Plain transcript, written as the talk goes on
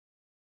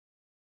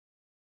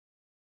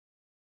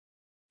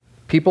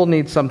People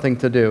need something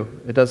to do.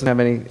 It doesn't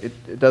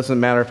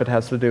matter if it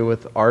has to do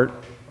with art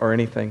or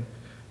anything.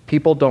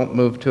 People don't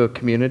move to a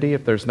community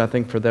if there's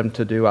nothing for them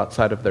to do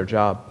outside of their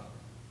job.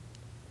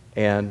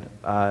 And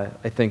I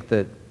think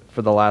that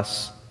for the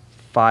last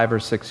 5 or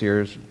 6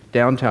 years,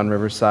 downtown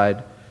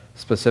Riverside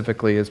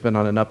specifically has been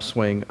on an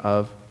upswing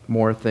of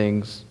more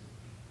things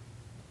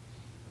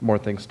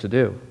to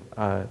do.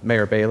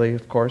 Mayor Bailey,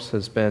 of course,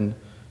 has been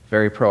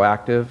very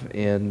proactive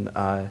in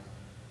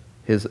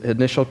his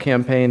initial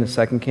campaign, his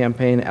second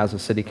campaign as a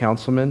city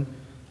councilman,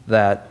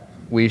 that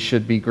we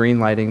should be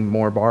greenlighting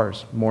more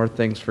bars, more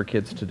things for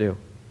kids to do,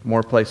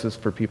 more places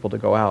for people to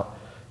go out.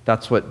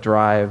 That's what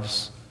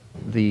drives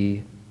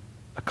the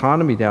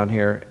economy down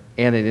here,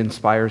 and it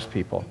inspires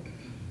people.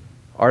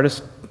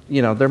 Artists,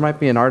 there might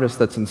be an artist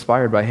that's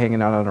inspired by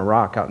hanging out on a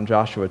rock out in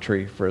Joshua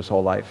Tree for his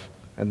whole life,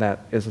 and that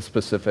is a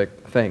specific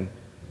thing.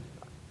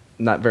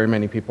 Not very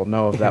many people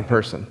know of that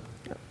person.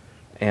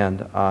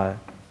 And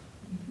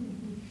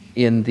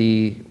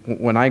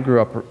when I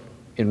grew up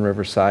in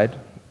Riverside,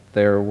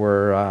 there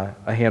were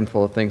a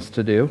handful of things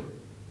to do,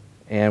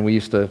 and we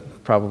used to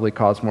probably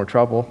cause more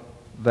trouble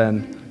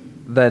than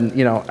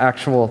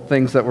actual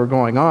things that were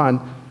going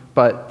on,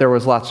 but there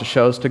was lots of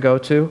shows to go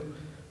to.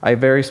 I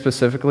very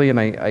specifically, and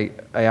I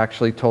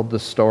actually told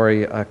this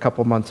story a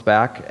couple months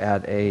back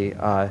at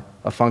a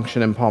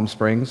function in Palm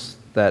Springs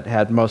that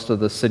had most of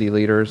the city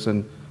leaders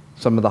and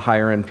some of the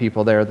higher-end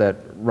people there that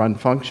run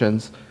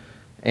functions,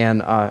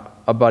 and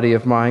a buddy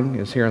of mine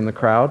is here in the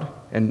crowd,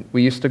 and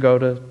we used to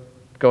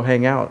go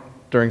hang out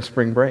during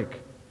spring break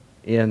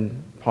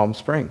in Palm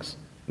Springs.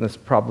 And this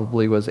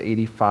probably was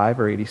 85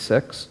 or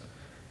 86,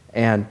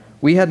 and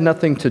we had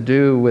nothing to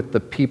do with the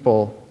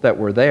people that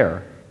were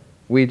there.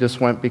 We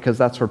just went because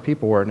that's where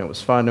people were, and it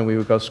was fun, and we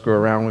would go screw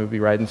around. We would be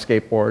riding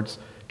skateboards,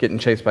 getting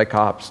chased by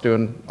cops,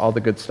 doing all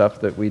the good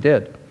stuff that we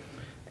did.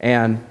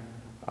 And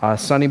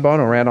Sonny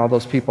Bono ran all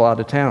those people out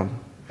of town.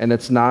 And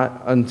it's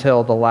not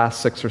until the last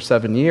 6 or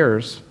 7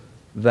 years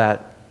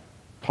that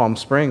Palm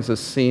Springs has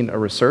seen a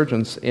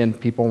resurgence in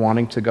people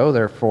wanting to go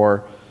there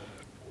for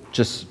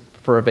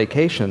a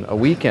vacation, a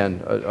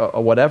weekend, a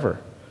whatever.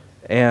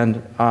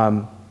 And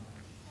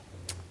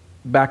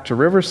back to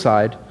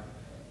Riverside,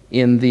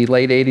 in the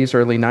late 80s,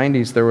 early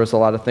 90s, there was a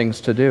lot of things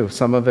to do.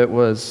 Some of it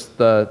was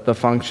the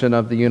function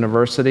of the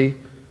university.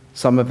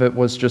 Some of it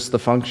was just the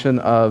function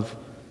of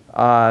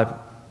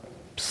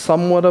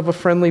somewhat of a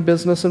friendly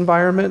business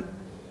environment.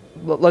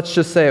 Let's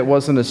just say it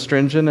wasn't as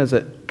stringent as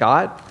it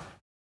got,